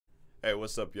Hey,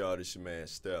 what's up, y'all? This your man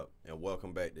Step, and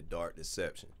welcome back to Dark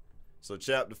Deception. So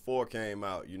chapter 4 came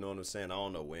out, you know what I'm saying? I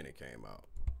don't know when it came out,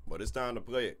 but it's time to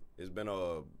play it. It's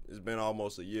been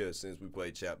almost a year since we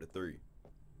played chapter 3,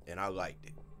 and I liked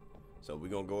it. So we're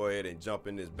gonna go ahead and jump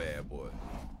in this bad boy.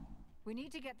 We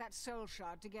need to get that soul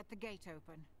shard to get the gate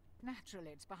open.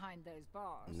 Naturally, it's behind those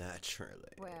bars.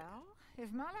 Naturally. Well,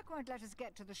 if Malak won't let us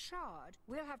get to the shard,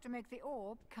 we'll have to make the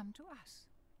orb come to us.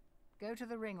 Go to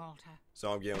the ring altar.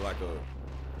 So I'm getting like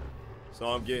a.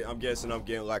 I'm guessing I'm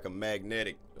getting like a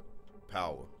magnetic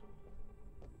power.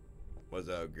 What's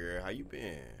up, girl? How you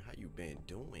been? How you been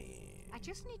doing? I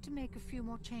just need to make a few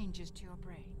more changes to your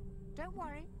brain. Don't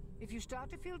worry. If you start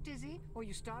to feel dizzy or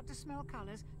you start to smell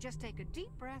colors, just take a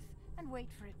deep breath and wait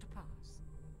for it to pass.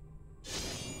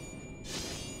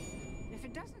 If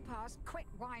it doesn't pass, quit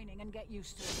whining and get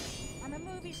used to it. I'm a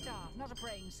movie star, not a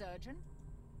brain surgeon.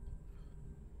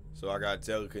 So I got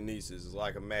telekinesis. It's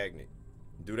like a magnet.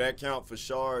 Do that count for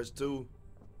shards too?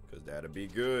 Cause that'll be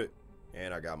good.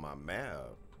 And I got my map.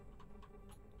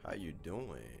 How you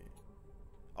doing?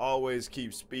 Always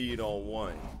keep speed on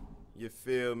 1. You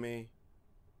feel me?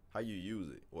 How you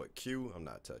use it? What, Q? I'm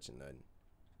not touching nothing.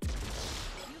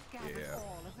 You've gathered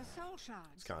all of the soul shards.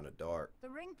 It's kind of dark. The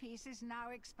ring piece is now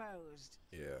exposed.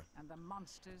 Yeah. And the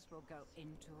monsters will go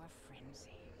into a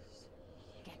frenzy.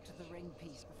 Get to the ring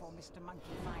piece before Mr.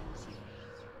 Monkey finds you.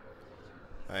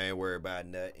 I ain't worried about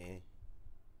nothing.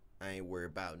 I ain't worried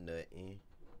about nothing.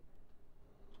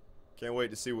 Can't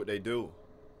wait to see what they do.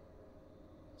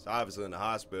 It's obviously in the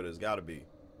hospital. It's gotta be.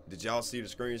 Did y'all see the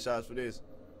screenshots for this?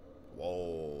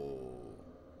 Whoa.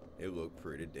 It looked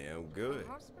pretty damn good.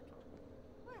 Hospital?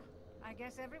 Well, I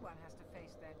guess everyone has to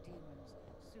face their demons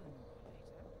sooner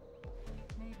or later.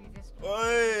 Maybe this place.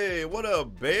 Hey, what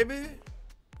up, baby?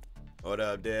 What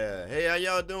up there? Hey, how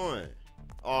y'all doing?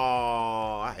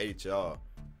 Oh, I hate y'all.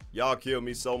 Y'all kill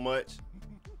me so much.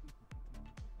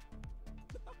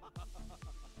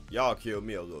 Y'all kill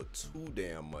me a little too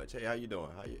damn much. Hey, how you doing?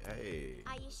 Hey.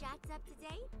 Are your shots up to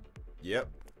date? Yep.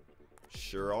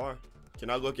 Sure are. Can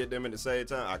I look at them at the same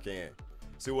time? I can.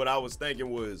 See, what I was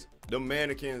thinking was the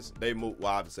mannequins, they move.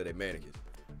 Well, obviously they mannequins.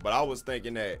 But I was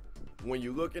thinking that when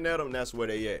you looking at them, that's where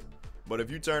they at. But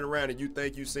if you turn around and you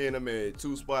think you seeing them in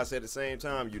 2 spots at the same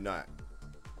time, you not.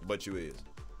 But you is.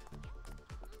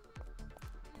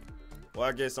 Well,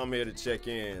 I guess I'm here to check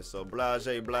in. So, blase.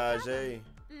 No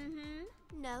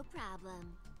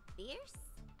problem. Fierce?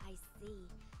 I see.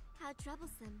 How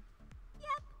troublesome.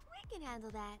 Yep, we can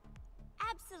handle that.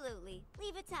 Absolutely.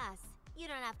 Leave it to us. You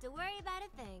don't have to worry about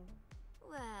a thing.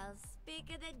 Well,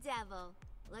 speak of the devil.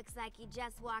 Looks like he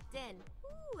just walked in.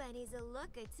 Ooh, and he's a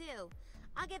looker, too.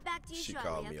 I'll get back to you She shortly,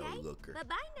 called me okay? a looker.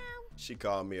 Bye-bye now. She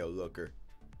called me a looker.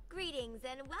 Greetings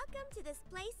and welcome to this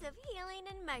place of healing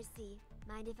and mercy.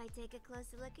 Mind if I take a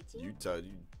closer look at you?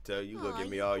 You look Aw, at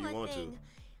me all you poor want thing.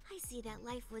 to. I see that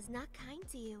life was not kind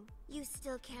to you. You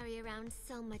still carry around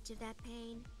so much of that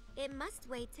pain. It must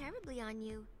weigh terribly on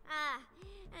you. Ah,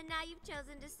 and now you've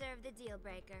chosen to serve the deal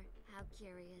breaker. How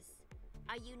curious.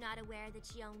 Are you not aware that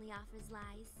she only offers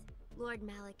lies? Lord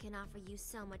Malak can offer you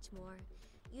so much more.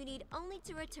 You need only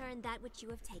to return that which you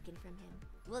have taken from him.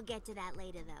 We'll get to that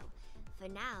later, though. For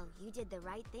now, you did the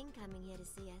right thing coming here to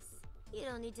see us. You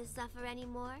don't need to suffer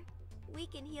anymore. We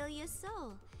can heal your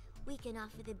soul. We can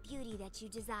offer the beauty that you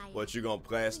desire. What, you gonna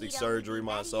plastic You need surgery only be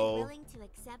my ready and soul? willing to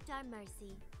accept our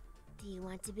mercy. Do you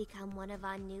want to become one of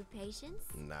our new patients?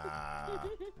 Nah.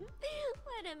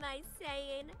 What am I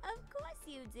saying? Of course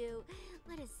you do.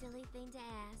 What a silly thing to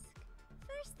ask.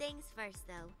 First things first,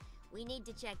 though. We need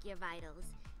to check your vitals.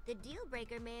 The deal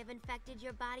breaker may have infected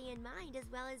your body and mind as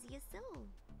well as your soul.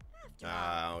 After all,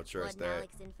 I don't trust Lord that.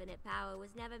 Malak's infinite power was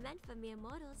never meant for mere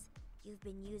mortals. You've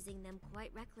been using them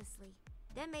quite recklessly.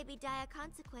 There may be dire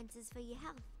consequences for your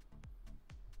health.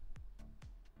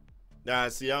 Nah,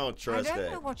 see, I don't trust I don't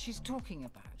that. know what she's talking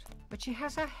about, but she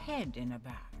has her head in a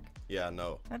bag. Yeah, I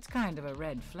know. That's kind of a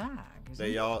red flag, isn't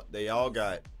it? They all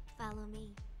got. Follow me.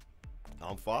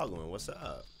 I'm following. What's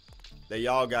up? They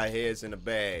all got heads in the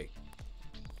bag.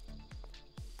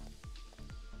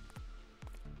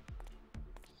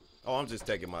 Oh, I'm just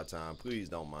taking my time. Please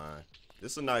don't mind.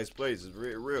 This is a nice place. It's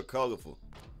real colorful.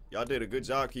 Y'all did a good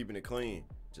job keeping it clean.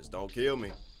 Just don't kill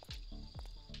me.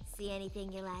 See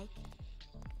anything you like?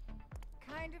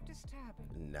 Kind of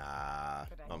disturbing. Nah,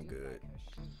 But I I'm do good. like her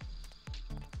shoes.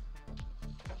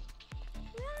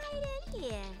 Right in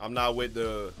here.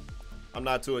 I'm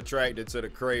not too attracted to the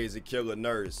crazy killer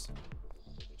nurse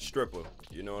stripper.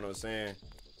 You know what I'm saying?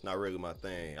 It's not really my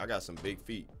thing. I got some big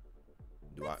feet.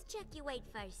 Let's check your weight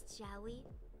first, shall we?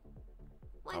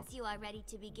 Once you are ready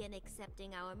to begin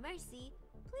accepting our mercy,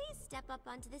 Please step up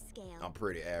onto the scale. I'm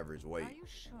pretty average weight. Are you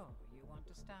sure you want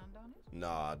to stand on it?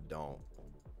 Nah, I don't.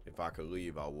 If I could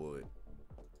leave, I would.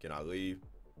 Can I leave?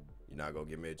 You're not gonna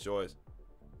give me a choice?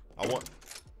 I want...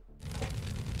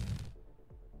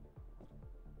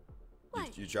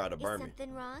 What? You tried to burn me. Is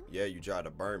something wrong? Yeah, you tried to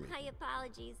burn me. My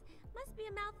apologies. Must be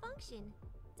a malfunction.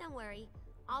 Don't worry.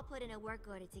 I'll put in a work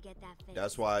order to get that fixed.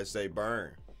 That's why I say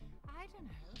burn. I don't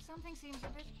know. Something seems a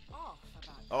bit off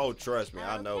about this. Oh, trust me,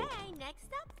 I know. Okay, next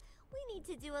up, we need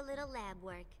to do a little lab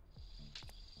work.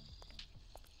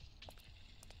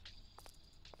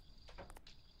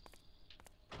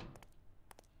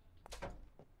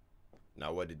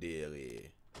 Now what the deal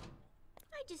is?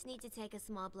 I just need to take a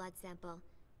small blood sample.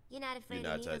 You're not You're afraid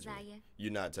not of needles, touching are me. you?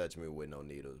 You're not touching me with no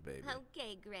needles, baby.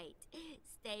 Okay, great.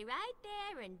 Stay right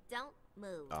there and don't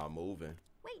move. I'm moving.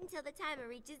 Wait until the timer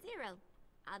reaches 0.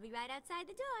 I'll be right outside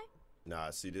the door. Nah,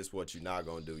 see, this is what you're not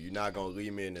gonna do. You're not gonna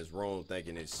leave me in this room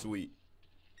thinking it's sweet.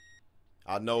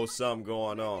 I know something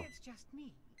going on. Maybe it's just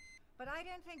me, but I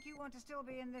don't think you want to still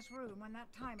be in this room when that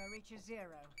timer reaches 0.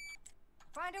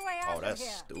 Find a way out Oh, that's of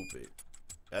here. stupid.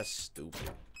 That's stupid.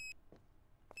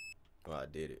 Oh, I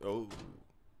did it. Oh.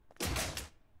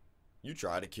 You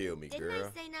tried to kill me, Didn't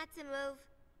girl. I say not to move?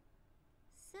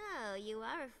 So, you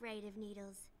are afraid of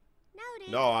needles.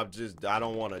 Noted. No, I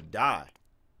don't want to die.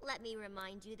 Let me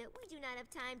remind you that we do not have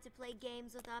time to play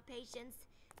games with our patients.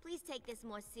 Please take this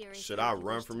more seriously. Should I if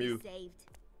run wish from to be you? Saved.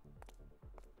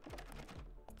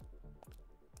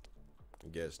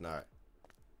 Guess not.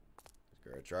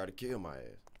 This girl tried to kill my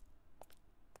ass.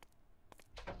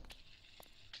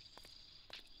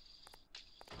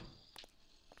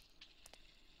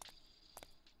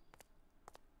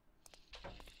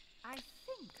 I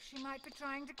think she might be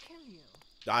trying to kill you.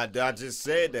 I just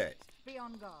said that. Be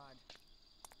on guard.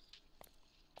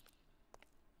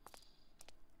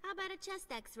 How about a chest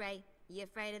x-ray? You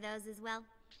afraid of those as well?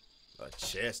 A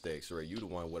chest x-ray. You the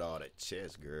one with all that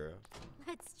chest, girl.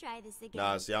 Let's try this again.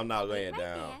 Nah, see, I'm not laying Right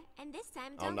down. there, and this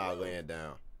time don't I'm not move. laying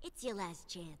down. It's your last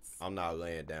chance. I'm not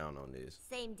laying down on this.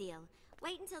 Same deal.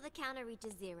 Wait until the counter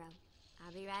reaches 0.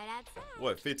 I'll be right outside.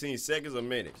 What, 15 seconds or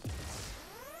minutes?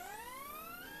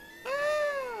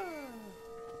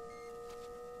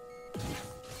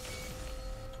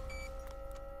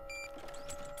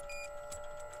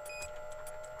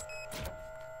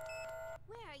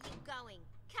 Where are you going?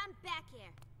 Come back here.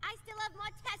 I still have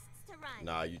more tests to run.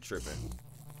 Nah, you tripping.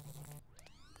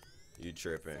 You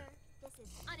tripping. Sir, this is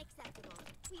unacceptable.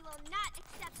 We will not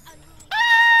accept unruly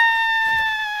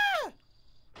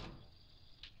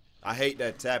I hate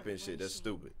that tapping shit. That's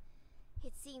stupid.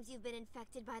 It seems you've been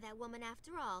infected by that woman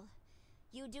after all.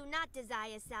 You do not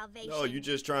desire salvation. No, you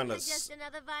just trying to. You're just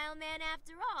another vile man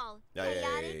after all. Hey,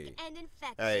 Chaotic and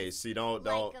infectious. Hey, see, don't.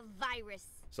 Like a virus.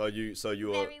 So you.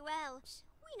 Very well.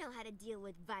 We know how to deal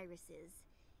with viruses.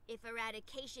 If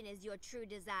eradication is your true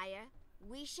desire,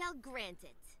 we shall grant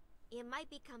it. It might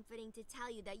be comforting to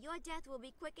tell you that your death will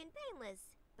be quick and painless,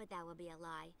 but that will be a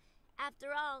lie. After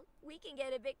all, we can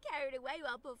get a bit carried away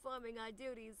while performing our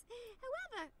duties.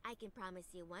 However, I can promise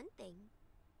you one thing.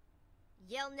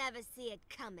 You'll never see it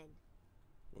coming.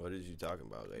 What is you talking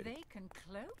about, lady? They can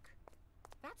cloak?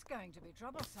 That's going to be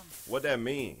troublesome. What that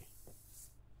mean?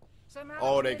 So now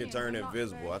Oh, the they can Meridians turn are not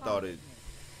invisible. very I thought fond it. of me.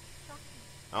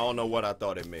 Shocking. I don't know what I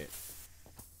thought it meant.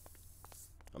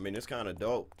 I mean, it's kind of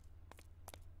dope.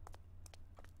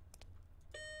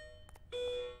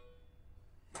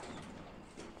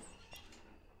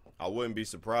 I wouldn't be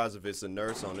surprised if it's a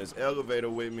nurse on this elevator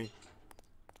with me.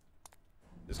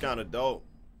 It's kind of dope.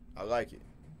 I like it.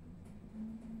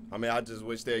 I mean, I just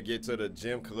wish they'd get to the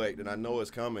gem collect, and I know it's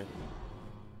coming.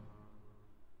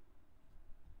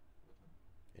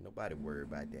 Ain't nobody worried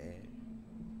about that.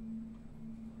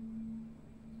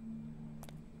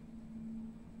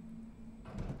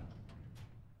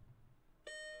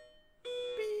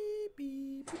 Beep,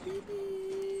 beep, beep, beep,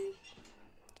 beep.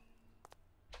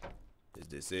 Is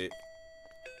this it?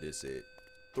 This it.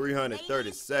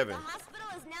 337. The hospital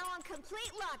is now on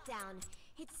complete lockdown.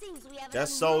 It seems we have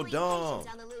That's so unruly dumb.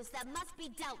 patients on the loose that must be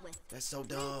dealt with. That's so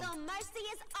dumb. Lethal mercy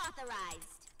is authorized.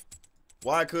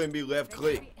 Why couldn't be left They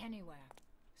click? could be anywhere.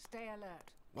 Stay alert.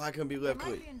 Why couldn't be They left might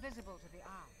click? be invisible to the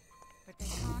eye, but they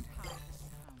can't hide the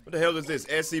sound. What the hell is this?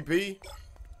 SCP?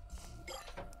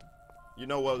 You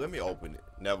know what? Let me open it.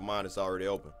 Never mind, it's already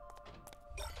open.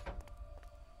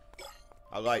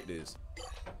 I like this.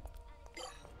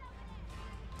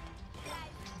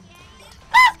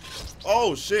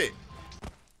 Oh shit!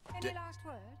 Any last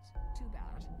words? Too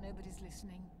bad. Nobody's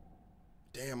listening.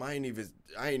 Damn, I ain't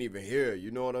even here. You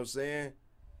know what I'm saying?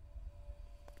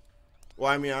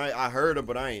 Well, I mean, I heard her,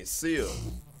 but I ain't see her.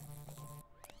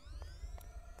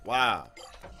 Wow.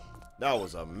 That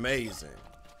was amazing.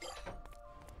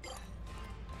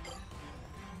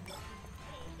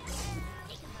 You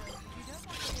don't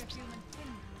want to be a human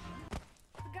thing.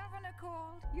 The governor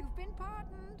called. You've been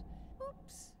pardoned.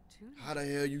 Oops. Too late. How the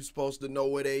hell you supposed to know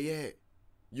where they at?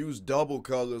 Use double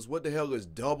colors. What the hell is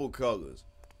double colors?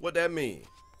 What that mean?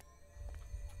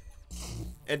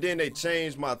 And then they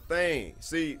changed my thing.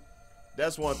 See,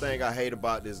 that's one thing I hate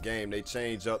about this game. They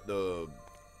change up the...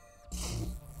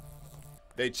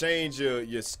 They change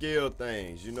your skill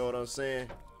things. You know what I'm saying?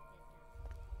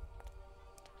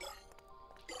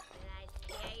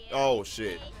 Oh,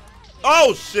 shit.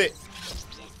 Oh, shit!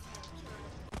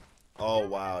 Oh,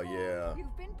 wow, yeah.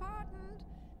 You've been pardoned.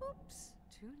 Oops.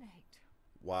 Too late.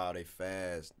 Wow, they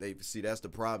fast. They see, that's the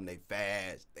problem. They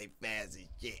fast. They fast as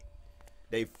shit.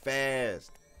 They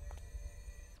fast.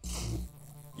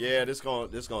 Yeah, this gonna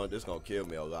kill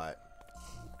me a lot.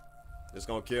 This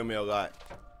gonna kill me a lot.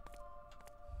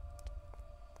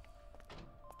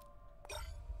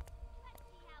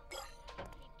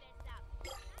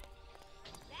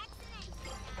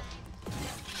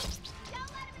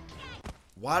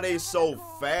 Why they so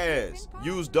fast?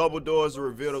 Use double doors to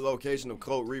reveal the location of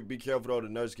Cloak Reap. Be careful though, the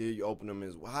nurse can hear you open them.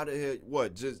 How the hell?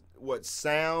 What? Just what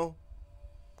sound?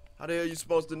 How the hell you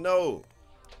supposed to know?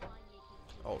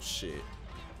 Oh shit.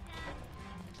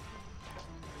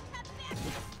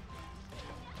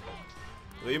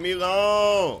 Leave me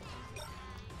alone.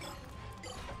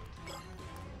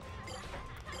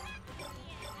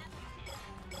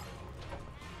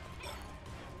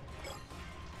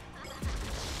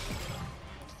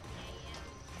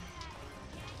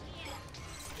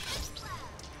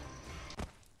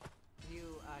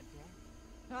 You are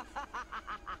dead.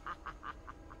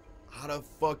 How the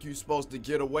fuck you supposed to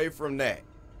get away from that?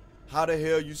 How the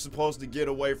hell you supposed to get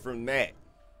away from that?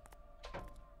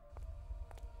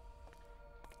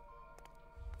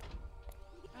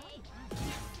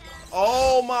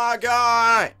 Oh my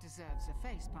god! Deserves a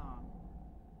face palm.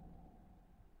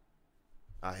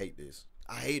 I hate this.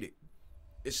 I hate it.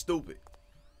 It's stupid.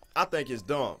 I think it's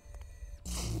dumb.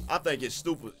 I think it's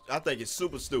stupid. I think it's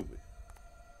super stupid.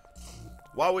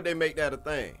 Why would they make that a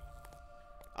thing?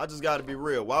 I just gotta be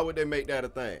real. Why would they make that a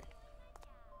thing?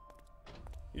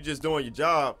 You just doing your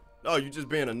job. No, you just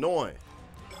being annoying.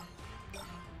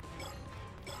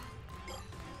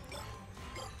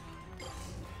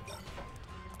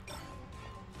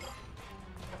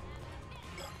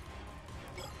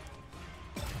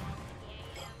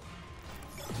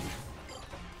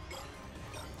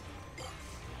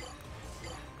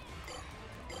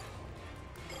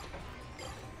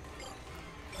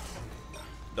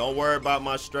 Don't worry about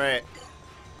my strat.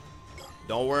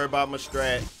 Don't worry about my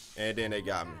strat. And then they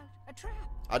got me. A trap.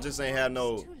 I just ain't had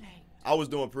no... Too late. I was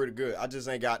doing pretty good. I just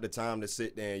ain't got the time to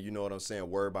sit there and, you know what I'm saying,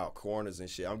 worry about corners and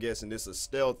shit. I'm guessing this is a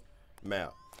stealth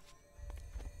map.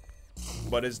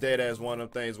 But it's dead as one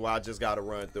of them things where I just got to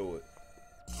run through it.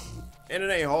 And it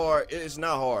ain't hard. It's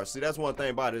not hard. See, that's one thing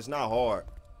about it. It's not hard.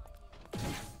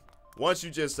 Once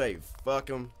you just say, fuck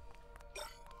him,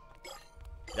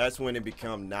 that's when it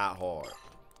become not hard.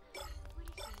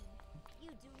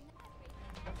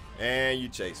 And you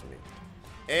chasing me.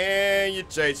 And you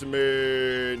chasing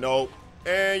me. Nope.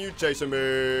 And you chasing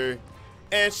me.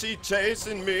 And she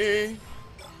chasing me.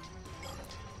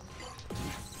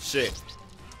 Shit.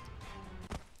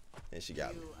 And she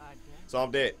got me. You are dead. So I'm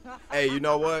dead. Hey, you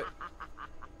know what?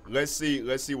 Let's see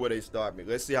where they start me.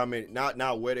 Let's see how many,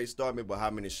 not where they start me, but how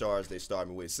many shards they start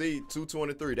me with. See,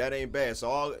 223, that ain't bad.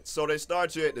 So they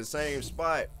start you at the same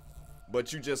spot,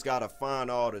 but you just gotta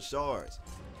find all the shards.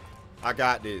 I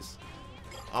got this.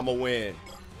 I'ma win.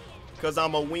 Cause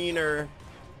I'm a wiener.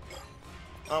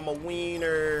 I'm a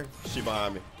wiener. She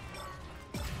behind me.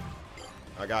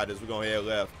 I got this. We're gonna head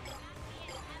left.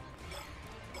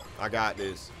 I got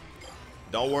this.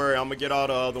 Don't worry, I'm gonna get all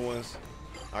the other ones.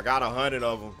 I got 100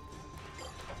 of them.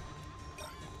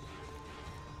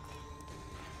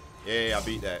 Yeah, I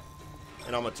beat that.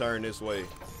 And I'm gonna turn this way.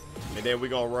 And then we're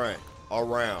gonna run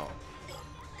around.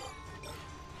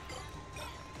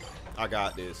 I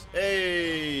got this.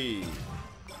 Hey!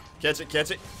 Catch it, catch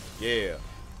it. Yeah.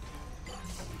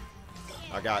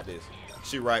 I got this.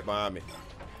 She right behind me.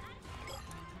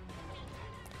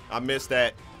 I missed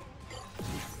that.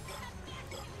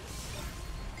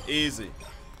 Easy.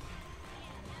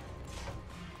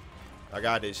 I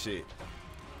got this shit.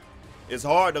 It's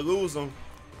hard to lose them.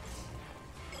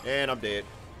 And I'm dead.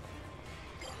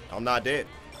 I'm not dead.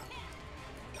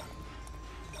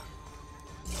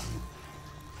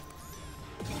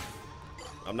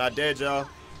 I'm not dead, y'all.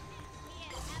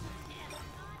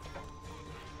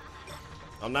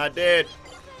 I'm not dead.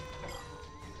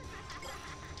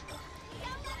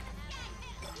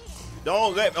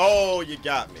 Don't let me. Oh, you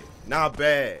got me. Not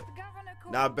bad. The governor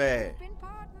called. Not bad. You've been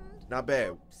pardoned. Not bad.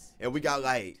 Oops. And we got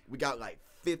like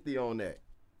 50 on that.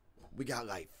 We got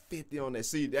like 50 on that.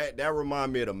 See, that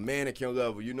remind me of the mannequin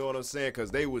level. You know what I'm saying?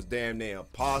 Because they was damn near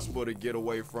impossible to get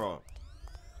away from.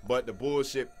 But the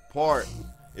bullshit part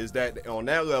is that on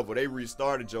that level, they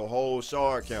restarted your whole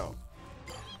shard count.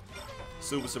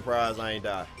 Super surprised I ain't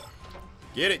die.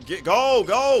 Get it.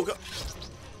 Go.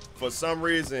 For some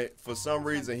reason,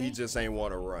 he just ain't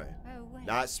want to run. Oh, wait.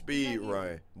 Not speed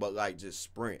run, but like just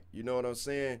sprint. You know what I'm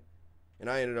saying? And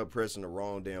I ended up pressing the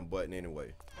wrong damn button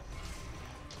anyway.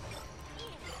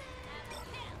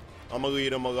 I'm gonna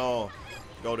leave him alone.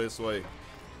 Go this way.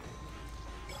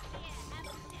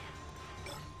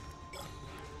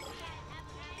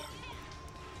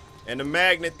 And the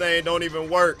magnet thing don't even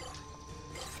work.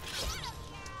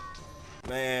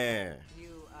 Man.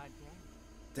 You are dead.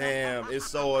 Damn, it's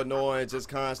so annoying just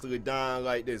constantly dying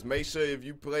like this. Make sure if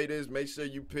you play this, make sure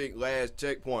you pick last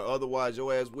checkpoint. Otherwise,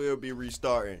 your ass will be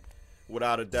restarting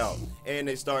without a doubt. And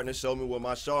they starting to show me where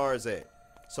my shards at.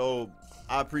 So,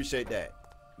 I appreciate that.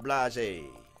 Blase.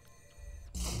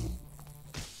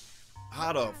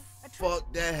 How the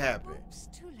fuck that happened? Oops,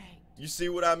 too late. You see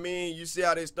what I mean? You see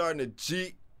how they starting to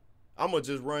cheat? I'm gonna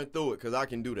just run through it because I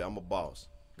can do that. I'm a boss.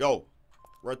 Go.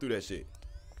 Run through that shit.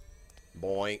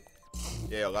 Boink.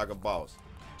 Yeah, like a boss.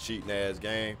 Cheating ass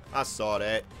game. I saw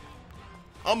that.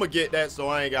 I'm gonna get that so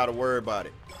I ain't gotta worry about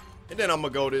it. And then I'm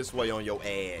gonna go this way on your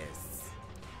ass.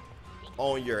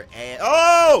 On your ass.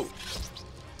 Oh!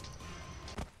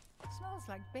 Smells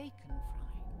like bacon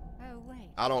frying. Oh, wait.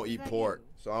 I don't Is eat that pork. you?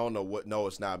 So I don't know what. No,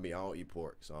 it's not me. I don't eat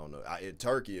pork. So I don't know. I eat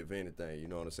turkey, if anything. You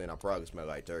know what I'm saying? I probably smell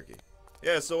like turkey.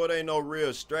 Yeah, so it ain't no real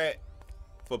strat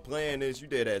for playing this. You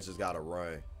did that, just gotta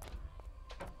run.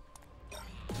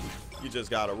 You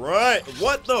just gotta run.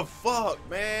 What the fuck,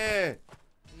 man?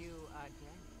 You are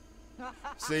dead.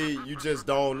 See, you just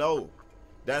don't know.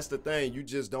 That's the thing. You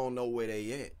just don't know where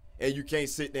they at. And you can't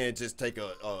sit there and just take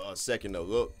a second to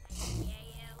look.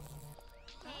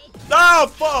 Oh,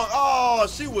 fuck. Oh,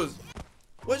 she was...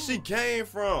 Where she came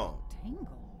from? Tingles.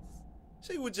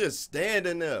 She was just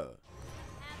standing there.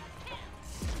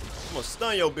 I'm gonna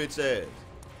stun your bitch ass.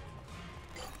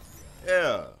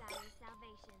 Yeah.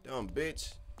 Dumb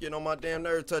bitch. Getting on my damn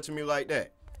nerves touching me like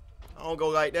that. I don't go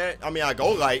like that. I mean, I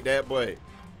go like that, but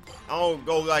I don't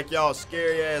go like y'all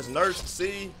scary ass nurse.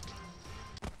 See?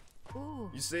 Ooh,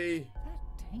 You see?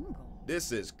 that tingle.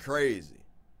 This is crazy.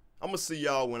 I'm gonna see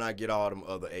y'all when I get all them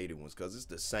other 80 ones, cause it's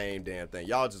the same damn thing.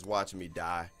 Y'all just watching me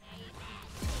die.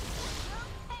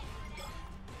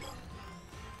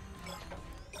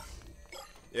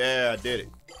 Yeah, I did it.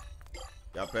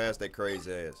 Got past that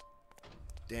crazy ass.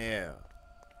 Damn.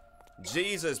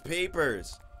 Jesus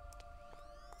peepers.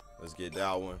 Let's get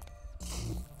that one.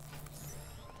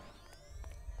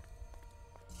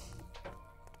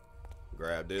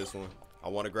 Grab this one. I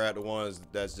want to grab the ones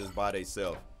that's just by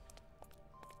themselves.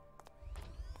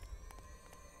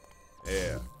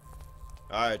 Yeah.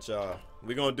 Alright, y'all.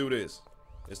 We're gonna do this.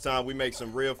 It's time we make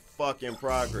some real fucking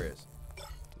progress.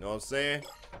 You know what I'm saying?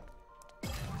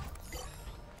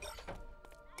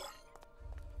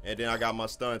 And then I got my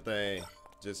stun thing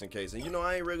just in case. And you know,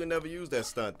 I ain't really never used that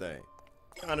stun thing.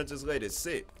 Kinda just let it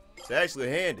sit. It's actually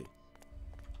handy.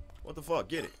 What the fuck?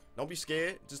 Get it. Don't be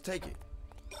scared. Just take it.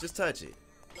 Just touch it.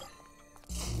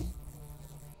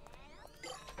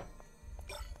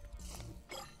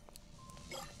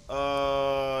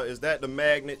 Is that the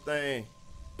magnet thing?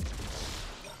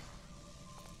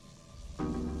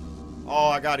 Oh,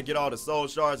 I gotta get all the soul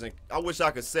shards, and I wish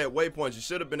I could set waypoints. You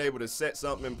should have been able to set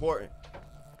something important.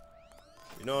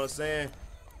 You know what I'm saying?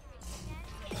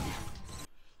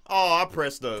 Oh, I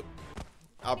pressed the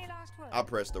I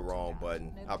pressed the wrong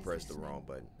button. I pressed the wrong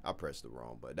button. I pressed the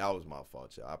wrong button. That was my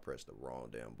fault, y'all. I pressed the wrong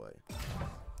damn button.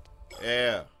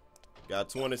 Yeah. Got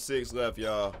 26 left,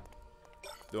 y'all.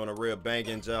 Doing a real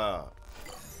banging job.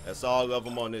 That's all of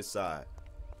them on this side.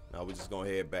 Now we just gonna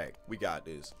head back. We got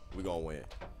this. We gonna win.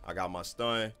 I got my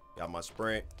stun. Got my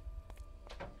sprint.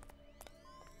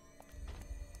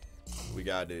 We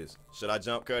got this. Should I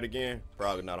jump cut again?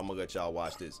 Probably not. I'm gonna let y'all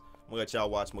watch this. I'm gonna let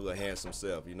y'all watch my little handsome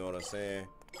self. You know what I'm saying?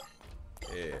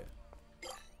 Yeah.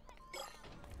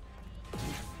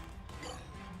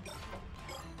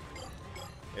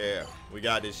 Yeah. We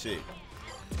got this shit.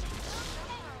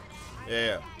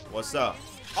 Yeah. What's up?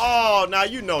 Oh, now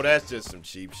you know that's just some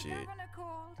cheap shit.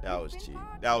 That was cheap.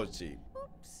 That was cheap.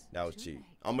 That was cheap.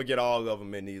 I'm gonna get all of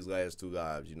them in these last 2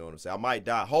 lives. You know what I'm saying? I might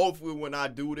die. Hopefully when I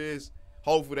do this,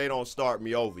 hopefully they don't start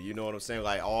me over. You know what I'm saying?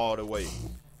 Like all the way.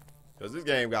 Because this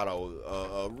game got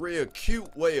a real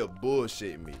cute way of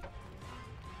bullshitting me.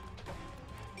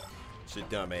 Shit,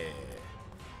 dumb ass.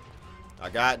 I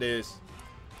got this.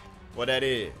 What that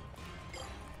is?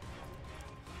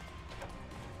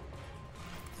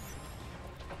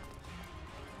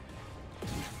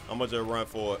 I'm gonna just run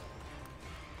for it.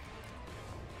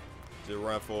 Just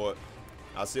run for it.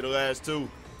 I see the last two.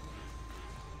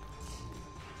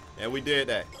 And we did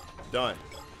that. Done.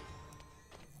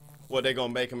 What, they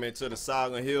gonna make them into the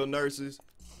Silent Hill nurses?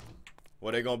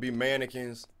 What, they gonna be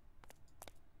mannequins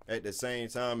at the same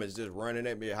time as just running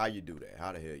at me? How you do that?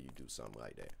 How the hell you do something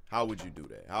like that? How would you do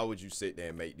that? How would you sit there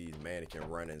and make these mannequin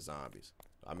running zombies?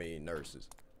 I mean nurses.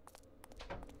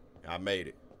 I made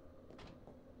it.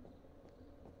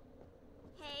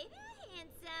 Hey there,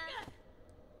 handsome.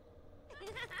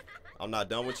 I'm not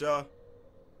done with y'all.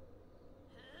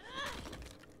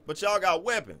 But y'all got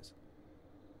weapons.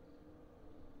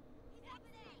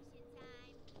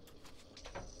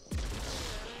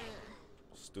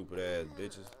 Stupid ass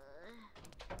bitches.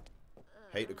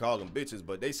 Hate to call them bitches,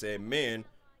 but they said men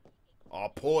are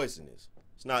poisonous.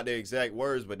 It's not their exact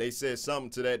words, but they said something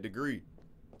to that degree.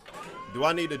 Do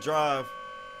I need to drive?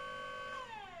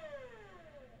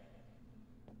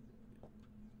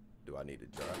 Do I need to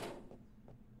drive?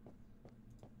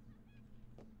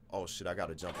 Oh shit, I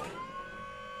gotta jump on.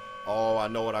 Oh, I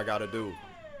know what I gotta do.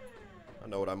 I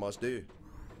know what I must do.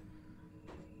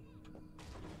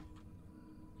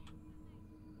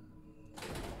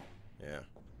 Yeah,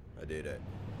 I did that.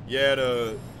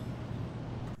 Yeah,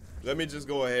 let me just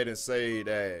go ahead and say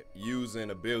that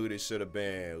using ability should have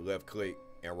been left click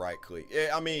and right click. Yeah,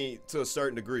 I mean, to a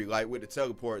certain degree, like with the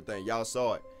teleport thing, y'all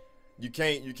saw it. You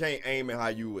can't aim it how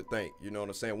you would think. You know what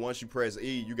I'm saying? Once you press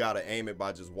E, you gotta aim it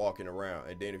by just walking around.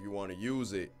 And then if you want to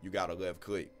use it, you gotta left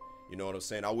click. You know what I'm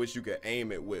saying? I wish you could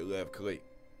aim it with left click.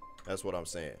 That's what I'm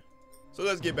saying. So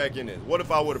let's get back in this. What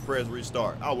if I would have pressed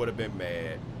restart? I would have been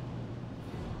mad.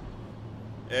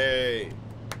 Hey,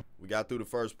 we got through the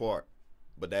first part,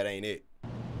 but that ain't it.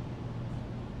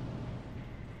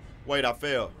 Wait, I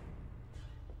fell.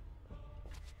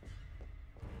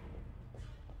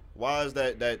 Why is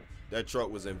that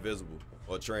truck was invisible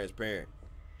or transparent?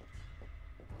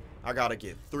 I gotta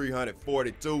get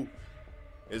 342.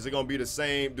 Is it gonna be the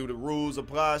same? Do the rules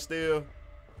apply still?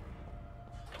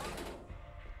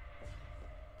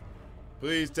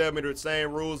 Please tell me the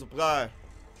same rules apply.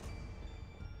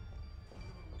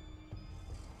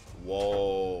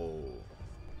 Whoa.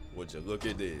 Would you look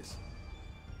at this?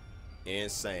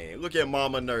 Insane. Look at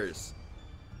Mama Nurse.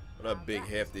 What a big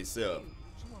hefty self.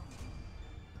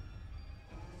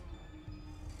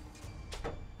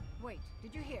 Wait,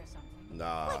 did you hear something?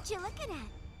 Nah. What you looking at?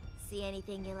 See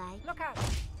anything you like? Look out!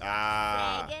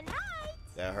 Ah. Say goodnight.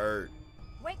 That hurt.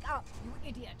 Wake up, you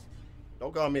idiot!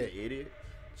 Don't call me an idiot.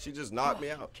 She just knocked me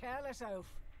out. Careless oaf.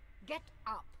 Get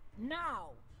up,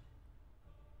 now!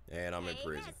 And I'm in Hey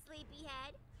prison. there,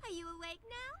 sleepyhead. Are you awake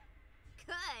now?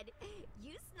 Good.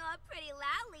 You snore pretty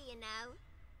loudly, you know.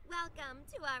 Welcome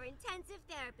to our intensive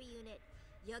therapy unit.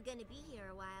 You're gonna be here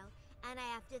a while, and I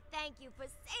have to thank you for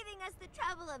saving us the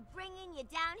trouble of bringing you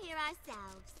down here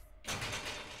ourselves.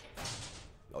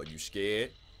 Oh, you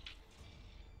scared?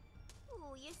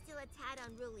 Ooh, you're still a tad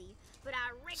unruly, but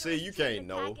our rigorous See, you can't treatment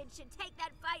know. package should take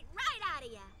that fight right out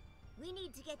of you. We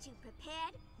need to get you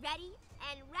prepared, ready,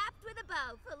 and wrapped with a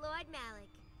bow for Lord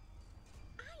Malik.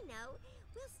 I know.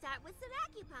 We'll start with some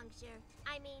acupuncture.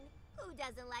 I mean, who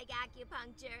doesn't like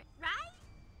acupuncture, right?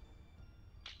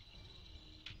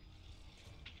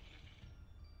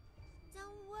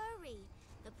 Don't worry.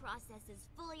 The process is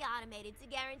fully automated to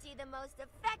guarantee the most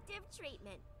effective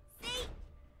treatment. See?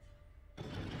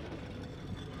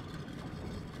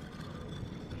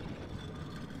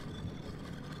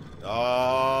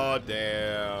 Oh,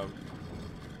 damn.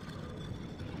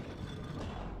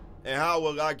 And how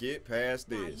will I get past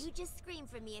Now, this? you just scream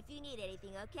for me if you need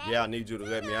anything, okay? Yeah, I need you to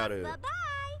let me out of here.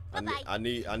 Bye-bye. Bye-bye. I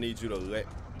need you to let.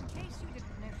 In case you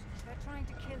didn't notice, they're trying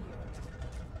to kill you.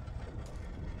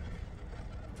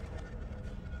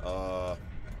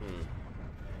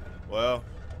 Well,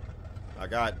 I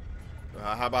got.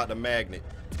 How about the magnet?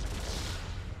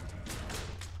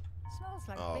 Smells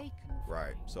like Oh, bacon.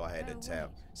 right. So I had to No tap.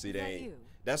 way. See, Is they that ain't. you?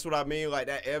 That's what I mean. Like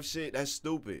that F shit. That's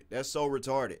stupid. That's so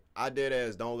retarded. I dead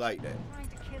ass don't like that. Trying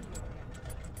to kill you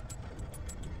again.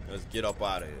 Let's get up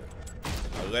out of here.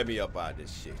 Now let me up out of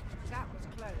this shit. That was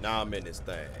close. Now I'm in this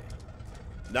thing.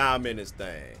 Now I'm in this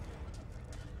thing.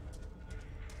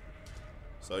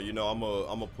 So you know I'm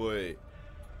gonna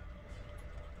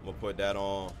put that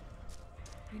on.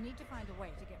 You need to find a way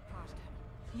to get past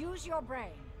him. Use your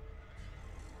brain.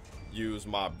 Use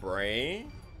my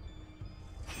brain.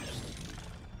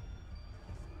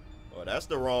 Oh, that's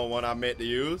the wrong one I meant to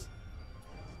use.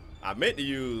 I meant to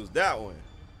use that one.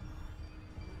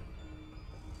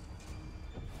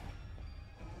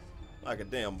 Like a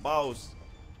damn boss.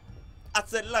 I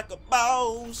said like a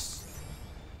boss.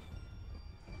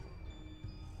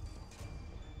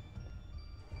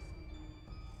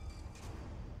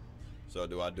 So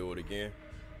do I do it again?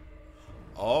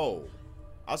 Oh,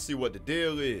 I see what the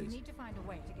deal is. You need to find a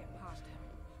way to get past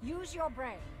her. Use your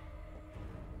brain.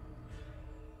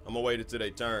 I'm gonna wait until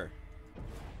they turn.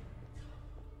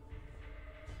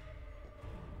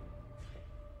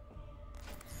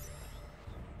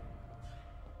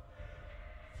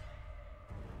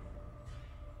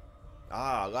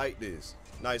 Ah, I like this.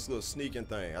 Nice little sneaking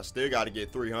thing. I still got to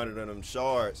get 300 of them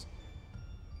shards.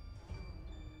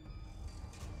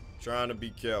 Trying to be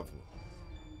careful.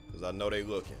 Because I know they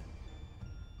looking.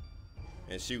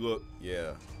 And she look,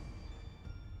 yeah.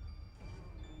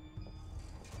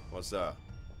 What's up?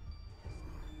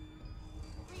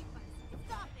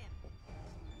 Stop him.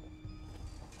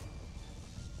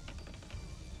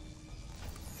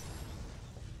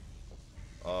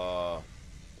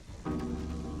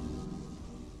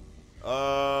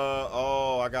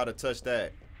 Oh, I gotta touch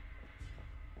that.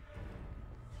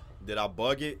 Did I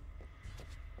bug it?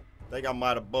 I think I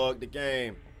might have bugged the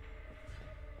game.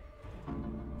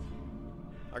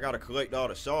 I gotta collect all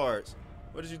the shards.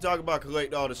 What did you talk about?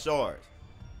 Collect all the shards.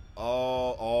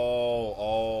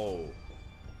 Oh.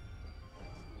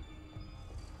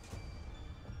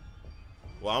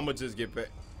 Well, I'm gonna just get back.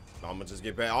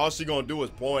 All she gonna do is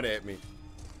point at me.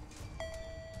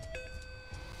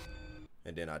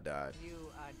 And then I died. You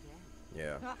are dead.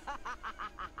 Yeah.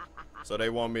 So they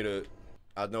want me to.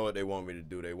 I know what they want me to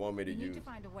do. They want me to You use. need to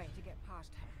find a way to get past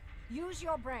her. Use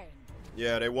your brain.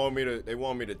 Yeah, they want me to. They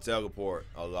want me to teleport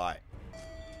a lot. Are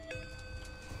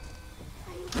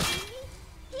you kidding me?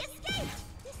 He escaped!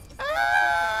 This is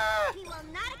He will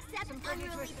not accept Some pretty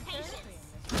unruly twisted patience. territory in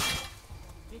this.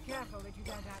 Be careful that you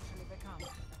don't actually become.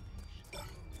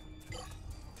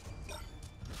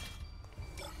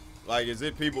 Like, is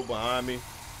it people behind me?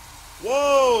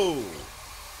 Whoa!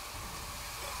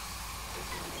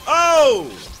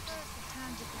 Oh!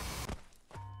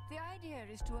 The idea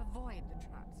is to avoid the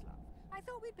traps, love. I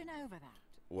thought we'd been over that.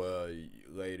 Well,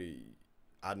 lady,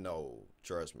 I know.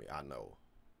 Trust me, I know.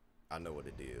 I know what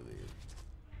the deal is.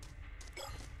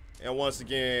 And once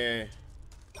again,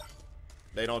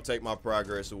 they don't take my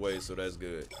progress away, so that's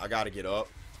good. I gotta get up.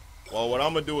 Well, what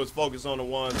I'm gonna do is focus on the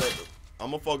ones that.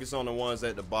 I'm gonna focus on the ones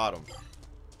at the bottom.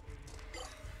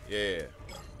 Yeah.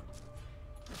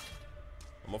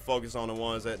 I'm gonna focus on the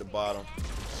ones at the bottom.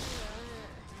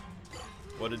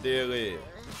 What the deal is.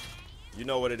 You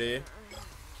know what it is.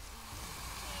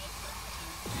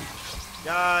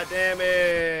 God damn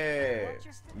it.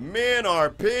 Men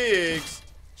are pigs.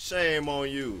 Shame on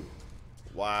you.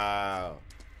 Wow.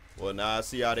 Well, now I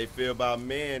see how they feel about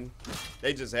men.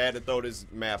 They just had to throw this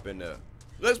map in there.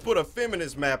 Let's put a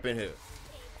feminist map in here.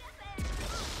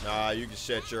 Nah, you can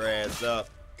shut your ass up.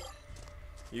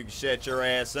 You can shut your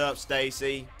ass up,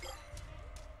 Stacy.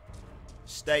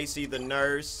 Stacy the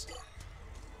nurse.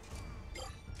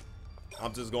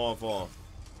 I'm just going for him.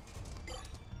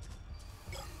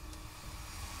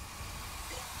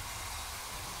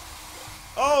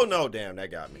 Oh no, damn, that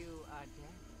got me. You are dead.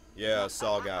 Yeah,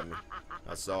 Saw got me.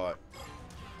 I saw it.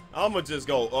 I'ma just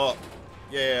go up.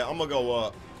 Yeah, I'm gonna go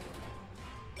up.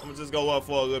 I'm gonna just go up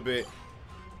for a little bit.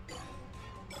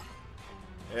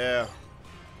 Yeah.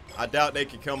 I doubt they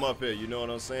can come up here, you know what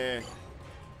I'm saying?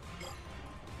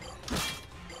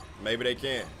 Maybe they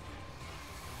can.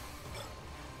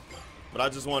 But I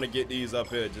just want to get these up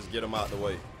here, just get them out the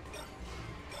way.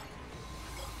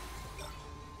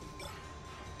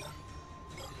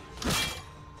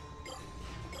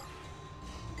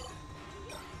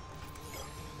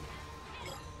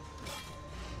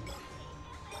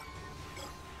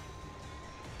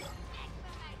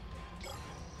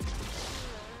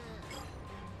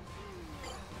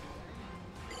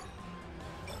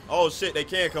 Oh shit, they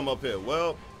can come up here.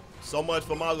 Well, so much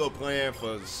for my little plan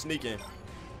for sneaking.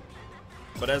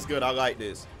 But that's good, I like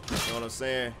this. You know what I'm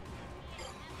saying?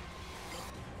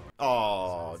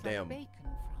 Oh, Sounds like damn. bacon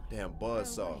fry. Damn No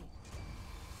buzzsaw. way.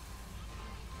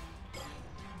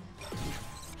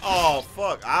 Oh,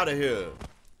 fuck, out of here.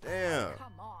 Damn.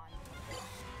 Come on.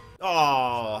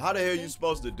 Oh, how the hell you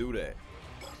supposed to do that?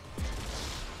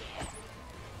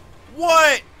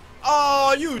 What?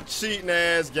 Oh, you cheating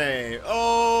ass game.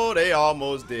 Oh, they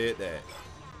almost did that.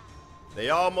 They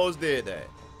almost did that.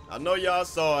 I know y'all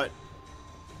saw it,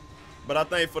 but I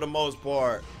think for the most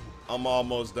part, I'm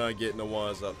almost done getting the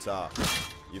ones up top.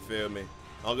 You feel me?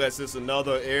 Unless it's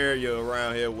another area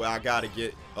around here where I gotta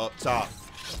get up top,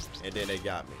 and then they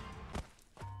got me.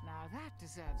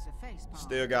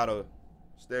 respawn.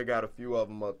 Still got a few of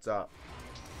them up top.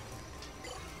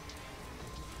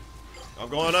 I'm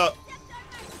going up.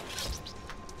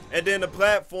 And then the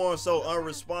platform's so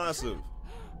unresponsive.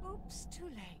 Oops, too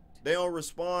late. They don't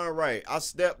respond right. I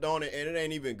stepped on it and it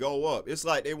ain't even go up. It's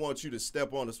like they want you to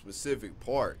step on a specific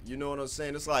part. You know what I'm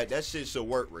saying? It's like that shit should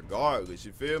work regardless.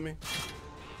 You feel me?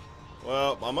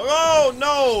 Well, I'm like, oh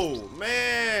no,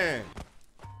 man.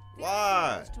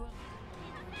 Why?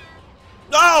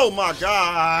 Oh my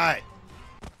God.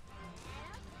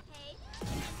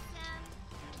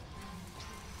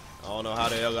 I don't know how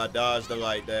the hell I dodged her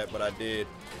like that, but I did.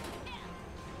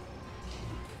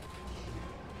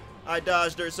 I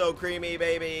dodged her so creamy,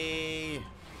 baby.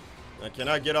 Now, can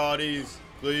I get all these,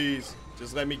 please?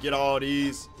 Just let me get all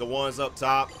these. The ones up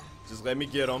top. Just let me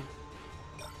get them.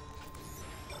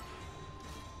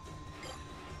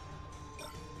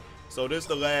 So this is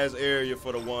the last area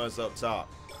for the ones up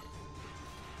top.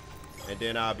 And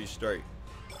then I'll be straight.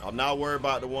 I'm not worried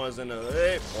about the ones in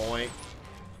the point.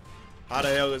 How the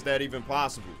hell is that even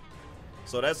possible?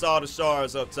 So that's all the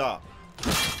shards up top.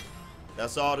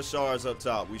 That's all the shards up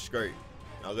top. We straight.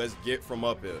 Now let's get from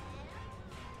up here.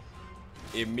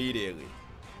 Immediately.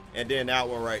 And then that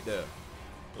one right there.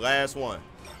 Last one.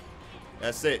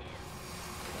 That's it.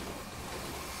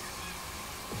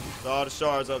 That's all the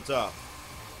shards up top.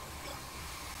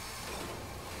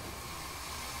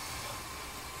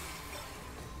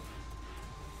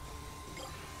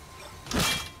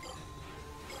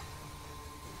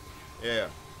 Yeah.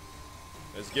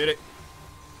 Let's get it.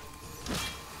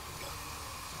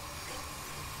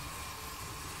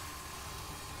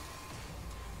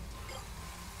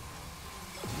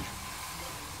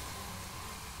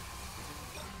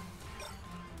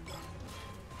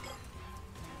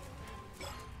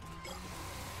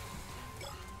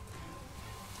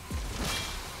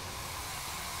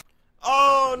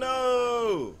 Oh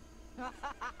no!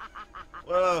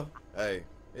 Well, hey,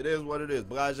 it is what it is.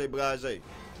 Blase, blase.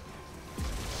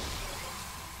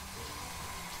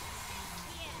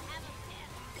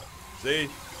 See?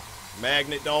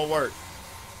 Magnet don't work.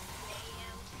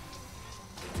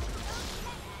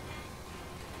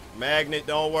 Magnet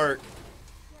don't work.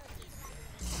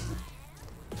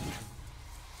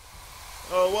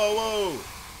 Oh, whoa, whoa.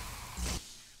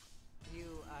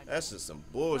 That's just some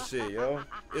bullshit, yo.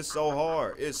 It's so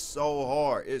hard. It's so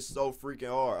hard. It's so freaking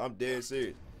hard. I'm dead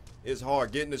serious. It's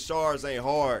hard. Getting the shards ain't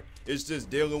hard. It's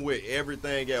just dealing with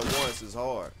everything at once is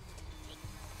hard.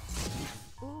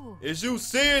 Ooh. Is you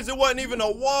serious? It wasn't even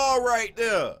a wall right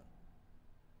there.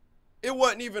 It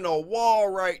wasn't even a wall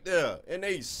right there. And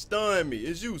they stunned me.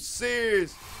 Is you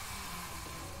serious?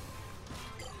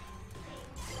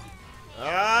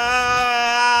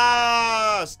 Ah!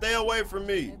 Stay away from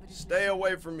me. Stay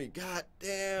away from me. God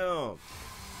damn.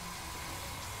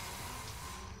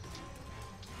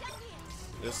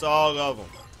 It's all of them.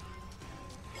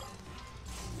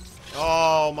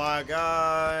 Oh my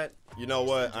God. You know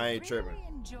what? I ain't tripping.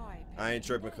 I ain't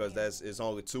tripping because it's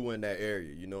only 2 in that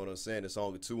area. You know what I'm saying? It's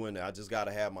only 2 in there. I just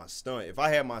gotta have my stun. If I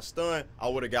had my stun, I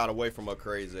would have got away from her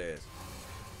crazy ass.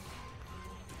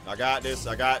 I got this.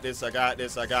 I got this. I got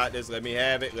this. I got this. Let me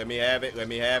have it. Let me have it. Let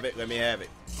me have it. Let me have it.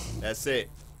 That's it.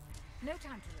 No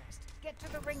time to rest. Get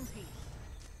to the ring piece.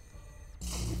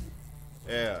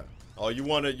 Yeah. Oh, you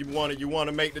wanna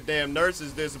make the damn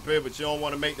nurses disappear, but you don't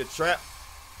wanna make the trap.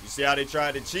 You see how they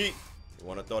tried to cheat? You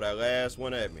wanna throw that last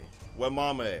one at me? Where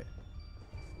mama at?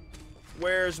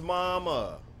 Where's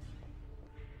mama?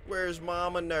 Where's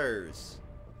mama nurse?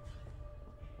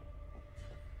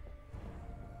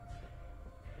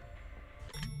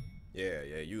 Yeah,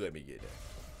 you let me get that.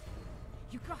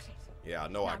 You got it. Yeah, I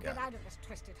know I got Get it. out of this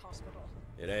twisted hospital.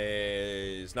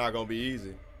 It's not gonna be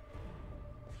easy.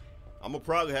 I'm gonna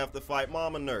probably have to fight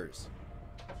mama nurse.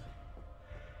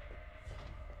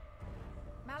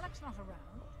 Malak's not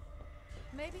around.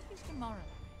 Maybe he's demoralized.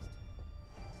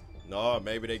 No,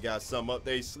 maybe they got something up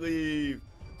their sleeve.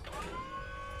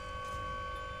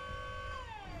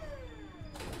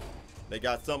 They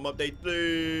got something up their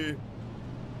sleeve.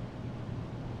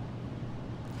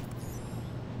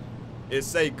 It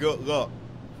say good luck.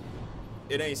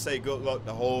 It ain't say good luck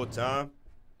the whole time.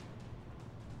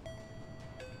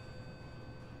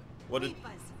 What is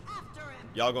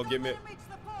y'all gonna give me?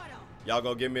 Y'all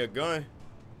gonna give me a gun?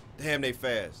 Damn, they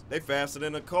fast. They faster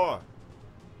than a car.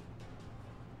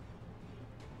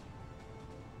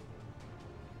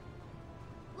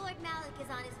 Lord Malik is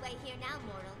on his way here now,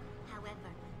 mortal. However,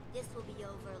 this will be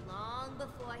over long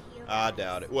before he arrives. I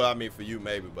doubt it. Well, I mean for you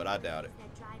maybe, but I doubt it.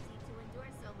 That drives you to endure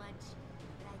so much,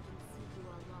 but I can see you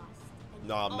are lost. And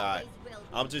No, you I'm not. always will be.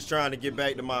 I'm just trying to get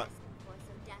back to my. For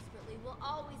so desperately will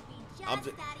always be Just out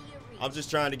of your reach. I'm just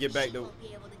trying to get back She to. won't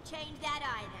be able to change that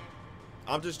either.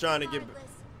 I'm just trying to get.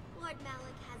 Regardless, Lord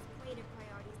Malik has greater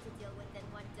priorities to deal with than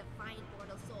one defiant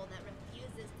mortal soul that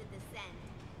refuses to descend.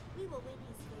 We will win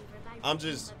his favor by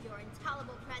removing of your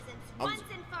intolerable presence once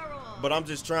and for all. But I'm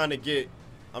just trying to get.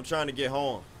 I'm trying to get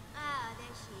home. Ah,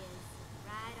 there she is,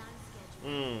 right on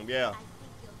schedule. Yeah. I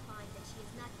think you'll find that she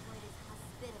is not quite as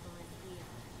hospitable as we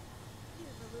are.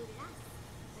 You've eluded us,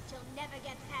 but you'll never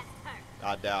get past her.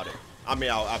 I doubt it. I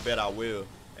mean, I bet I will.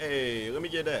 Hey, let me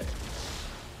get that.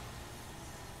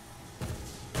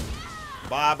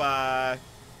 Bye bye.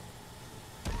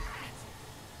 Do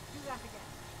that again.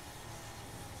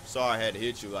 Sorry I had to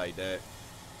hit you like that.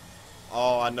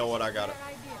 Oh, I know what I gotta. Fair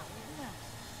idea,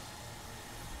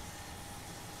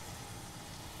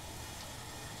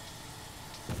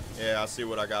 isn't it? Yeah, I see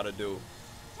what I gotta do.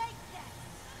 Take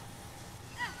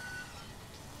that.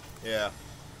 Yeah.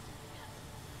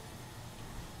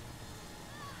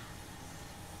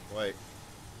 Wait.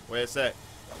 Where's that?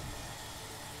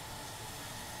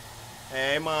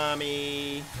 Hey,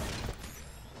 mommy. You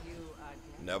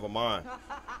again. Never mind.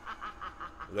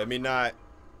 Let me not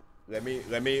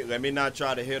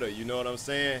try to hit her. You know what I'm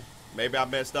saying? Maybe I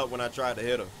messed up when I tried to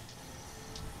hit her.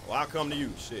 Well, I'll come to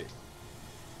you. Shit.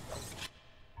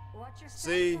 Watch your step,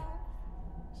 See? though.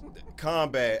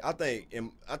 Combat. I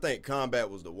think combat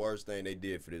was the worst thing they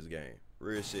did for this game.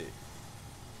 Real shit.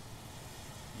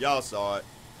 Y'all saw it.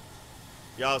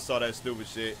 Y'all saw that stupid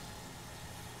shit.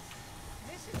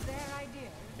 This is their idea.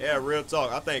 Isn't Yeah, real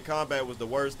talk. I think combat was the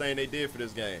worst thing they did for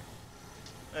this game.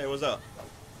 Hey, what's up?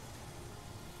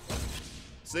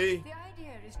 See? The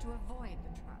idea is to avoid the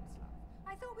traps, love.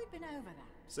 I thought we'd been over that.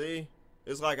 See?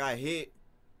 It's like I hit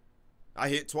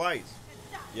twice.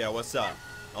 Yeah, what's up?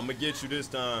 I'm gonna get you this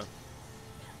time.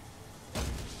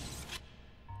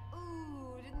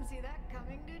 Ooh, didn't see that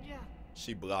coming, did ya?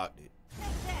 She blocked it.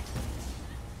 Take that.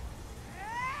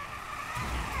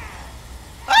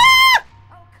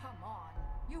 Oh, come on.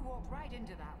 You walked right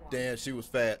into that one. Damn, she was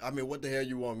fast. I mean, what the hell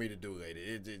you want me to do, lady?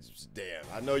 It's damn.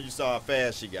 I know you saw how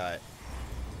fast she got.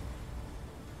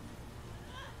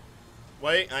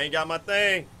 Wait, I ain't got my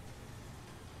thing.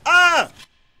 Ah!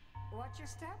 Watch your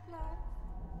step, love.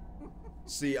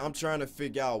 See, I'm trying to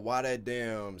figure out why that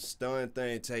damn stun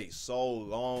thing takes so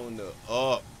long to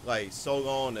up. Like, so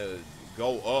long to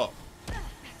go up. Do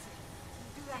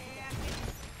that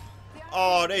again.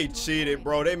 Oh, they cheated,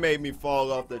 bro. They made me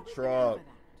fall off the truck.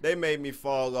 They made me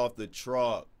fall off the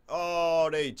truck. Oh,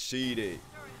 they cheated.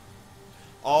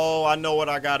 Oh, I know what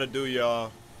I gotta do,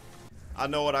 y'all. I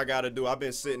know what I gotta do. I've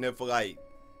been sitting there for like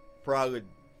probably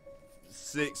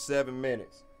 6-7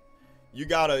 minutes. You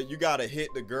gotta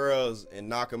hit the girls and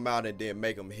knock them out and then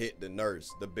make them hit the nurse,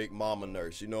 the big mama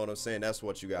nurse. You know what I'm saying? That's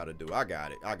what you gotta do. I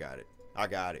got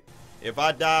it. If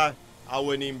I die, I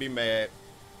wouldn't even be mad.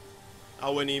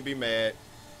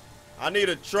 I need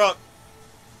a truck.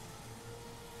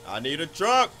 I need a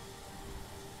truck.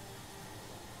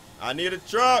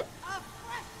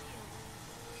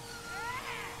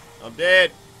 I'm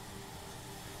dead.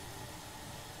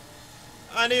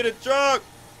 I need a truck.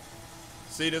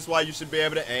 See, that's why you should be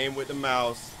able to aim with the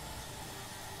mouse.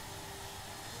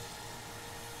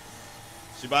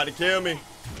 She about to kill me.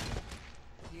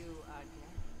 You again.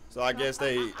 So I guess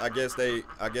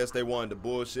they wanted to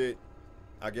bullshit.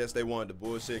 I guess they wanted to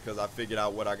bullshit because I figured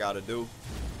out what I gotta do.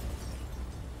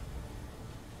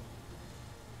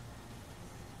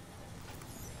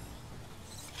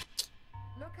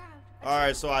 Look out.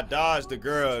 Alright, so I dodged the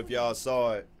girl, if y'all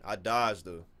saw it. I dodged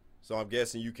her. So I'm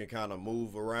guessing you can kind of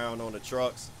move around on the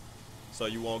trucks so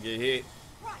you won't get hit.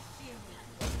 Right, you.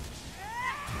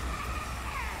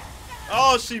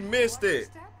 Oh, she missed it.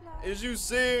 Step, love. Is you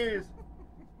serious?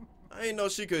 I ain't know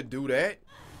she could do that.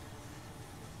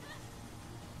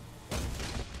 Oh,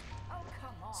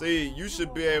 come on. See, you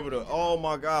should be able to, oh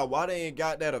my God, why they ain't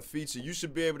got that a feature? You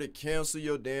should be able to cancel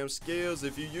your damn skills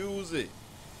if you use it.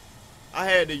 I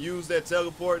had to use that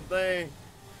teleport thing.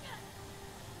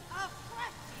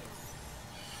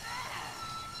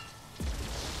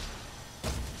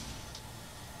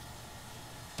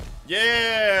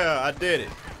 Yeah, I did it.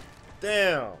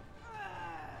 Damn.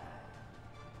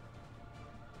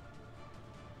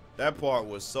 That part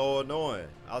was so annoying.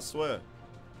 I swear.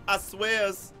 I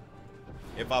swears.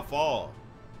 If I fall.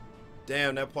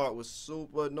 Damn, that part was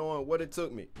super annoying. What it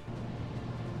took me?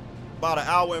 About an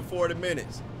hour and 40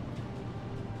 minutes.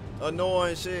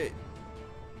 Annoying shit.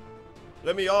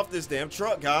 Let me off this damn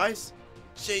truck, guys.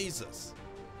 Jesus.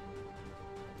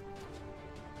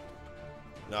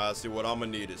 Nah, see what I'm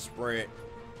gonna need is sprint.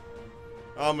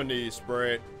 I'm gonna need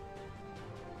sprint.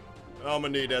 I'm gonna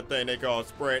need that thing they call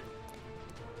sprint.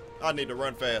 I need to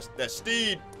run fast. That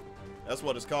steed. That's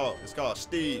what it's called. It's called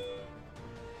steed.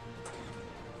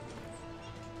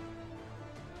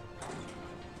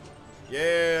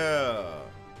 Yeah.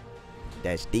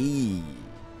 That's steed.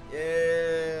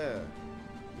 Yeah.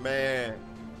 Man.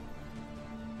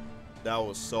 That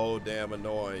was so damn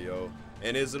annoying, yo.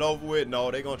 And is it over with?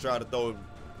 No, they gonna try to throw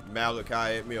Malachi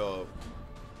at me or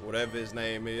whatever his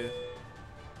name is.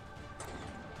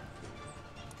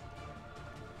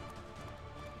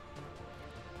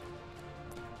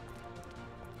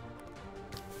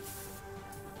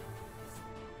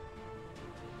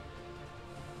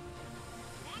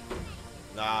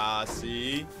 Nah,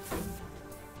 see?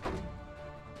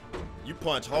 You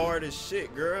punch hard as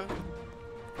shit, girl.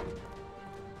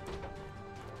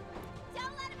 Don't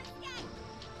let him escape.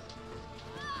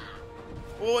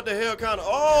 What the hell kind of...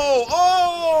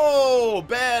 Oh!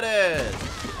 Badass!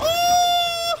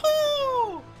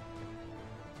 Oh!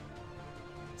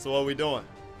 So what are we doing?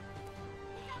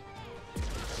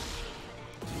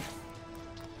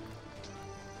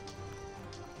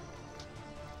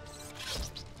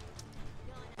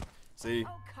 See?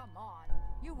 Oh, come on.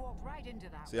 You walked right into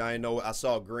that. See, I ain't know. I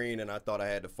saw green and I thought I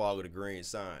had to follow the green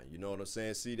sign. You know what I'm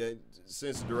saying? See that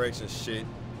sense of direction shit.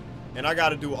 And I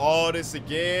gotta do all this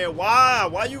again. Why?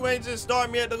 Why you ain't just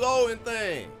start me at the loading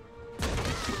thing?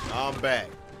 I'm back.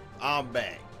 I'm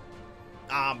back.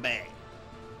 I'm back.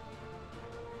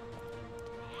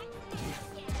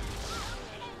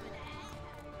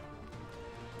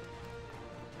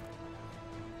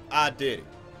 I did it.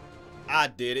 I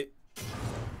did it.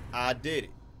 I did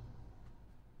it.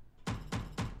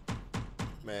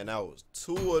 Man, that was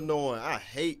too annoying. I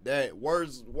hate that.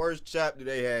 Worst chapter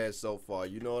they had so far.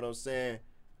 You know what I'm saying?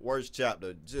 Worst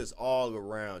chapter, just all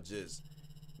around, just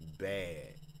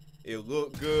bad. It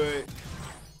looked good.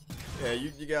 Yeah,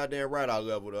 you goddamn right I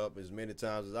leveled up as many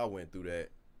times as I went through that.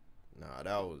 Nah,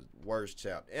 that was worst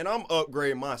chapter. And I'm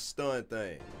upgrading my stun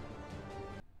thing.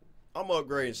 I'm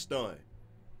upgrading stun.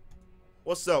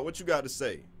 What's up? What you got to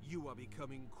say? You are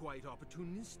becoming quite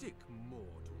opportunistic,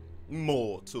 mortal.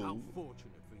 Mortal. How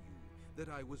fortunate for you that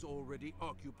I was already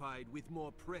occupied with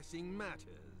more pressing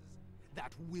matters.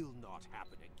 That will not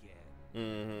happen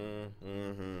again.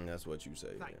 That's what you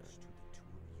say. Thanks to the two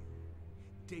of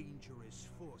you, dangerous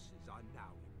forces are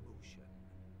now in motion.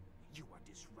 You are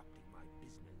disrupting my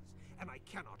business, and I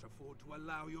cannot afford to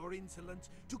allow your insolence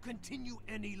to continue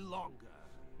any longer.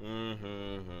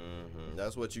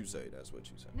 That's what you say. That's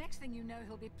what you say. Next thing you know,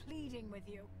 he'll be pleading with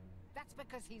you. That's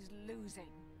because he's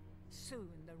losing. Soon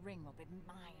the ring will be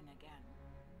mine again.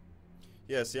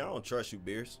 Yeah, see, I don't trust you,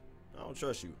 Beers. I don't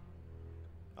trust you.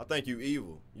 I think you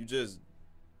evil.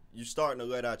 You starting to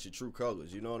let out your true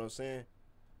colors. You know what I'm saying?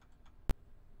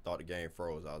 Thought the game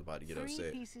froze. I was about to get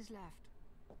upset. 3 pieces left.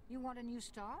 You want a new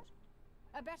start?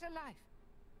 A better life?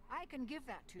 I can give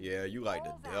that to you. Yeah, you like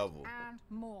All the that devil. and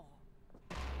more.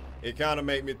 It kind of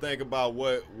made me think about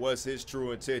what's his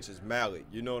true intentions, Malik.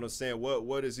 You know what I'm saying?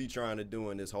 What is he trying to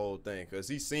do in this whole thing? Because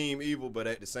he seemed evil, but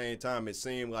at the same time, it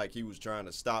seemed like he was trying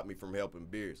to stop me from helping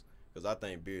Beers. Because I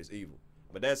think Beers evil.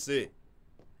 But that's it.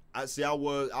 I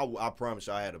promise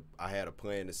you, I had a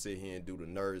plan to sit here and do the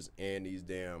nerds and these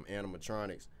damn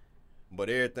animatronics. But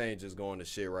everything just going to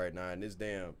shit right now. And this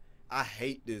damn, I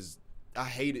hate this. I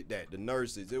hated that. The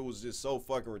nurses, it was just so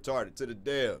fucking retarded. To the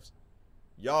devs,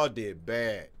 y'all did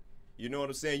bad. You know what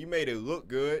I'm saying? You made it look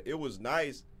good. It was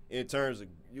nice in terms of,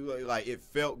 like, it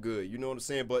felt good. You know what I'm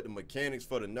saying? But the mechanics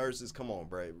for the nurses, come on,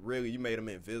 bro. Really, you made them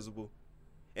invisible.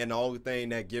 And the only thing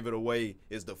that give it away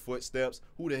is the footsteps.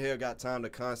 Who the hell got time to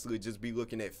constantly just be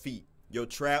looking at feet? Your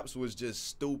traps was just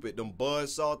stupid. Them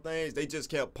buzzsaw things, they just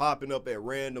kept popping up at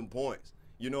random points.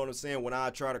 You know what I'm saying? When I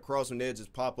try to cross them, they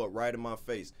just pop up right in my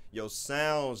face. Your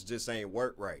sounds just ain't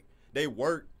work right. They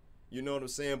work, you know what I'm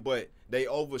saying? But they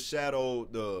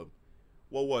overshadowed the,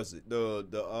 what was it?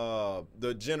 The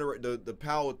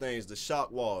power things, the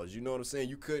shock walls. You know what I'm saying?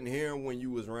 You couldn't hear them when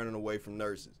you was running away from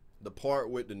nurses. The part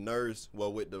with the nurse,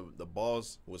 well, with the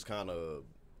boss, was kind of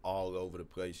all over the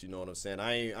place. You know what I'm saying?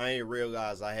 I ain't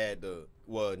realized I had to,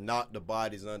 knock the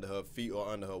bodies under her feet or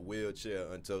under her wheelchair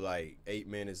until like 8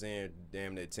 minutes in,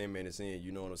 damn near 10 minutes in.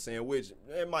 You know what I'm saying? Which,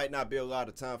 it might not be a lot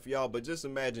of time for y'all, but just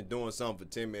imagine doing something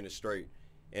for 10 minutes straight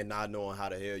and not knowing how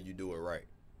the hell you do it right.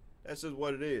 That's just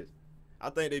what it is. I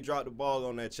think they dropped the ball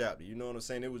on that chapter. You know what I'm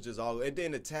saying? It was just all, and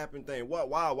then the tapping thing.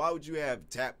 Why would you have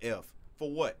tap F? For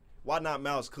what? Why not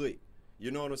mouse click?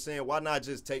 You know what I'm saying? Why not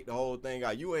just take the whole thing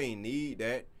out? You ain't need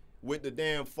that. With the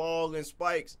damn falling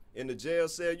spikes in the jail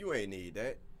cell, you ain't need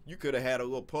that. You could have had a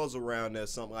little puzzle around there,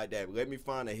 something like that. Let me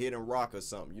find a hidden rock or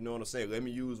something. You know what I'm saying? Let me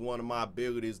use one of my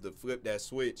abilities to flip that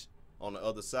switch on the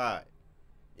other side.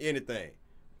 anything.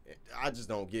 I just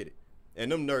don't get it.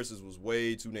 And them nurses was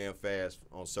way too damn fast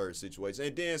on certain situations.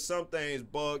 And then some things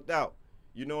bugged out.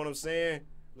 You know what I'm saying?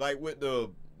 Like with the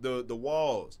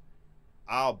walls.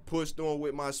 I'll push through them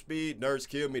with my speed. Nurse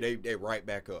kill me, they right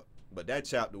back up. But that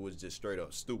chapter was just straight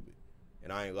up stupid.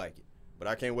 And I ain't like it. But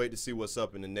I can't wait to see what's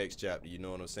up in the next chapter. You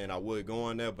know what I'm saying? I would go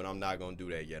on there, but I'm not going to do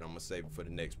that yet. I'm going to save it for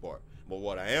the next part. But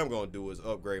what I am going to do is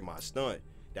upgrade my stunt.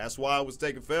 That's why it was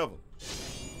taking forever.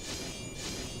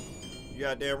 You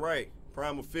goddamn right.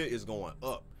 Primal Fit is going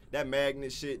up. That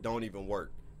magnet shit don't even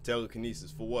work.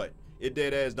 Telekinesis for what? It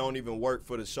dead ass don't even work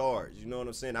for the shards. You know what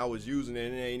I'm saying? I was using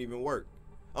it and it ain't even work.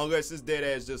 Unless it's dead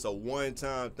ass just a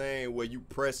one-time thing where you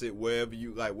press it wherever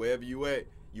you at,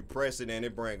 you press it and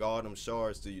it bring all them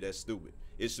shards to you. That's stupid.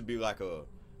 It should be like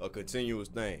a continuous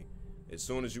thing. As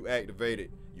soon as you activate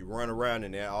it, you run around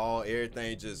and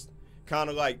everything just kind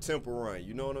of like Temple Run.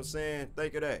 You know what I'm saying?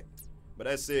 Think of that. But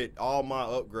that's it. All my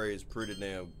upgrades pretty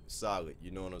damn solid.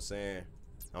 You know what I'm saying?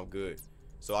 I'm good.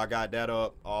 So I got that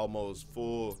up almost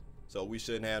full. So we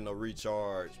shouldn't have no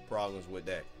recharge problems with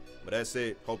that. But that's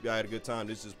it. Hope y'all had a good time.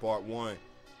 This is part 1.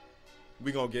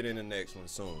 We're going to get in the next one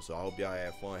soon. So I hope y'all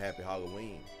had fun. Happy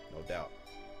Halloween. No doubt.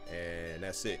 And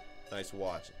that's it. Thanks for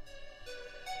watching.